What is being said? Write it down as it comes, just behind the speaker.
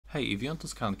Hey, if you want to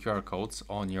scan QR codes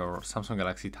on your Samsung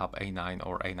Galaxy Tab A9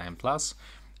 or A9 Plus,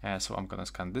 so I'm gonna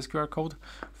scan this QR code.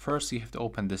 First, you have to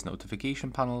open this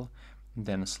notification panel,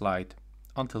 then slide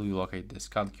until you locate the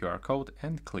scanned QR code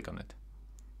and click on it.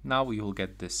 Now you will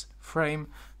get this frame,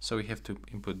 so we have to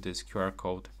input this QR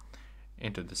code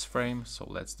into this frame. So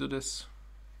let's do this.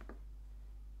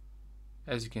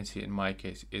 As you can see, in my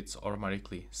case, it's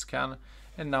automatically scanned,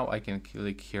 and now I can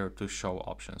click here to show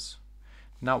options.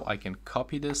 Now I can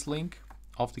copy this link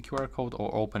of the QR code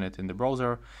or open it in the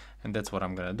browser, and that's what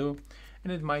I'm gonna do.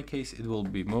 And in my case, it will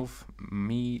be move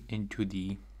me into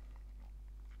the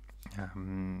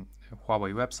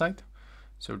Huawei website.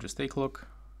 So just take a look.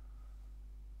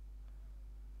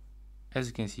 As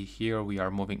you can see here, we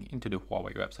are moving into the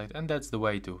Huawei website, and that's the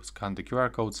way to scan the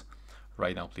QR codes.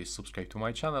 Right now, please subscribe to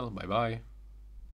my channel. Bye bye.